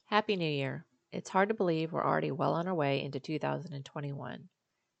Happy New Year. It's hard to believe we're already well on our way into 2021.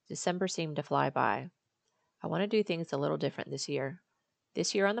 December seemed to fly by. I want to do things a little different this year.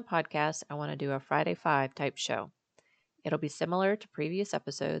 This year on the podcast, I want to do a Friday 5 type show. It'll be similar to previous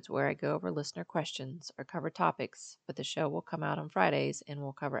episodes where I go over listener questions or cover topics, but the show will come out on Fridays and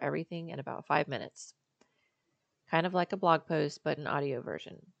we'll cover everything in about 5 minutes. Kind of like a blog post, but an audio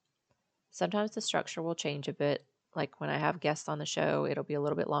version. Sometimes the structure will change a bit, like when I have guests on the show, it'll be a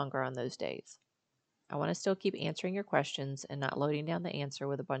little bit longer on those days. I want to still keep answering your questions and not loading down the answer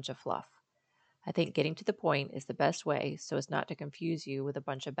with a bunch of fluff. I think getting to the point is the best way so as not to confuse you with a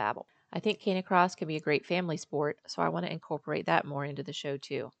bunch of babble. I think canicross can be a great family sport, so I want to incorporate that more into the show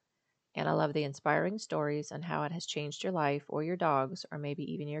too. And I love the inspiring stories on how it has changed your life or your dogs or maybe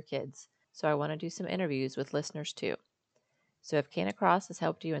even your kids, so I want to do some interviews with listeners too. So if canicross has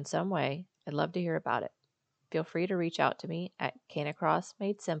helped you in some way, I'd love to hear about it. Feel free to reach out to me at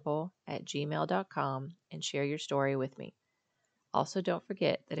canicrossmadesimple@gmail.com and share your story with me. Also, don't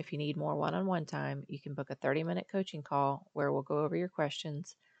forget that if you need more one-on-one time, you can book a 30-minute coaching call where we'll go over your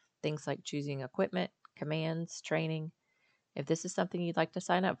questions, things like choosing equipment, commands, training. If this is something you'd like to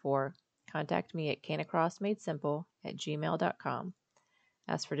sign up for, contact me at canicrossmadesimple@gmail.com.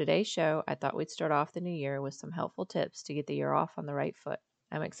 As for today's show, I thought we'd start off the new year with some helpful tips to get the year off on the right foot.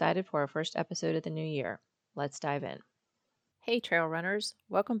 I'm excited for our first episode of the new year. Let's dive in. Hey, trail runners.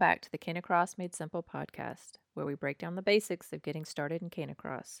 Welcome back to the Canicross Made Simple podcast, where we break down the basics of getting started in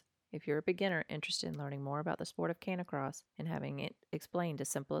canicross. If you're a beginner interested in learning more about the sport of canicross and having it explained as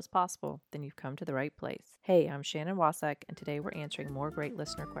simple as possible, then you've come to the right place. Hey, I'm Shannon Wasak, and today we're answering more great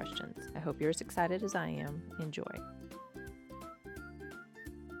listener questions. I hope you're as excited as I am. Enjoy.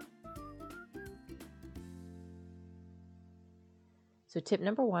 So tip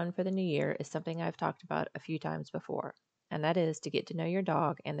number 1 for the new year is something I've talked about a few times before, and that is to get to know your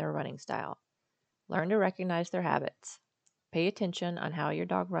dog and their running style. Learn to recognize their habits. Pay attention on how your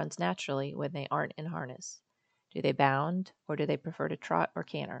dog runs naturally when they aren't in harness. Do they bound, or do they prefer to trot or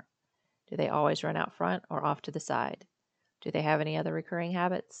canter? Do they always run out front or off to the side? Do they have any other recurring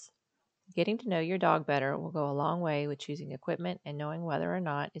habits? Getting to know your dog better will go a long way with choosing equipment and knowing whether or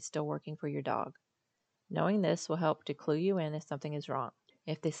not it's still working for your dog. Knowing this will help to clue you in if something is wrong.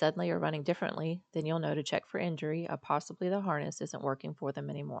 If they suddenly are running differently, then you'll know to check for injury or possibly the harness isn't working for them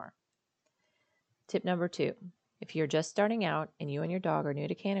anymore. Tip number 2. If you're just starting out and you and your dog are new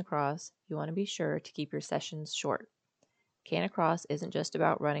to canicross, you want to be sure to keep your sessions short. Canicross isn't just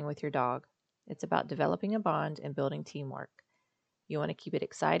about running with your dog. It's about developing a bond and building teamwork. You want to keep it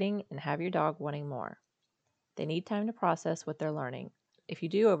exciting and have your dog wanting more. They need time to process what they're learning. If you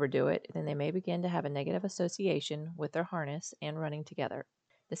do overdo it, then they may begin to have a negative association with their harness and running together.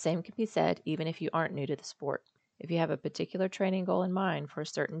 The same can be said even if you aren't new to the sport. If you have a particular training goal in mind for a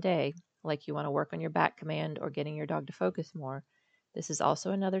certain day, like you want to work on your back command or getting your dog to focus more, this is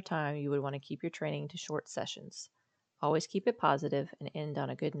also another time you would want to keep your training to short sessions. Always keep it positive and end on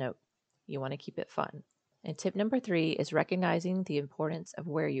a good note. You want to keep it fun. And tip number 3 is recognizing the importance of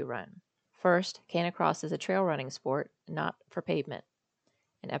where you run. First, canicross is a trail running sport, not for pavement.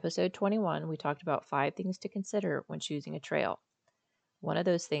 In episode 21, we talked about 5 things to consider when choosing a trail. One of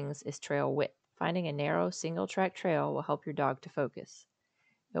those things is trail width. Finding a narrow, single-track trail will help your dog to focus.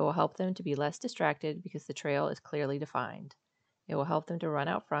 It will help them to be less distracted because the trail is clearly defined. It will help them to run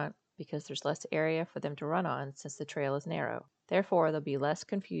out front because there's less area for them to run on since the trail is narrow. Therefore, they'll be less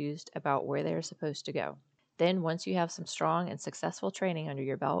confused about where they are supposed to go. Then, once you have some strong and successful training under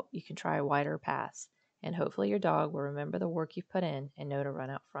your belt, you can try wider paths, and hopefully your dog will remember the work you've put in and know to run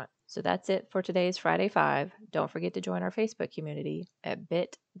out front. So that's it for today's Friday 5. Don't forget to join our Facebook community at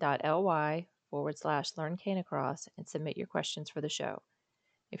bit.ly/learncanicross and submit your questions for the show.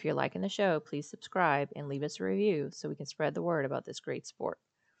 If you're liking the show, please subscribe and leave us a review so we can spread the word about this great sport.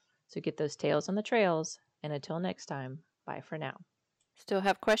 So get those tails on the trails, and until next time, bye for now. Still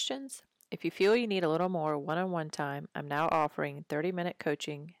have questions? If you feel you need a little more one-on-one time, I'm now offering 30-minute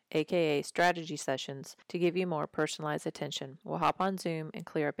coaching, aka strategy sessions, to give you more personalized attention. We'll hop on Zoom and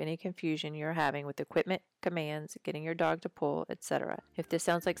clear up any confusion you're having with equipment, commands, getting your dog to pull, etc. If this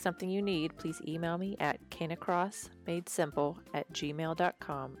sounds like something you need, please email me at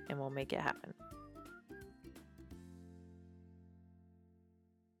canicrossmadesimple@gmail.com and we'll make it happen.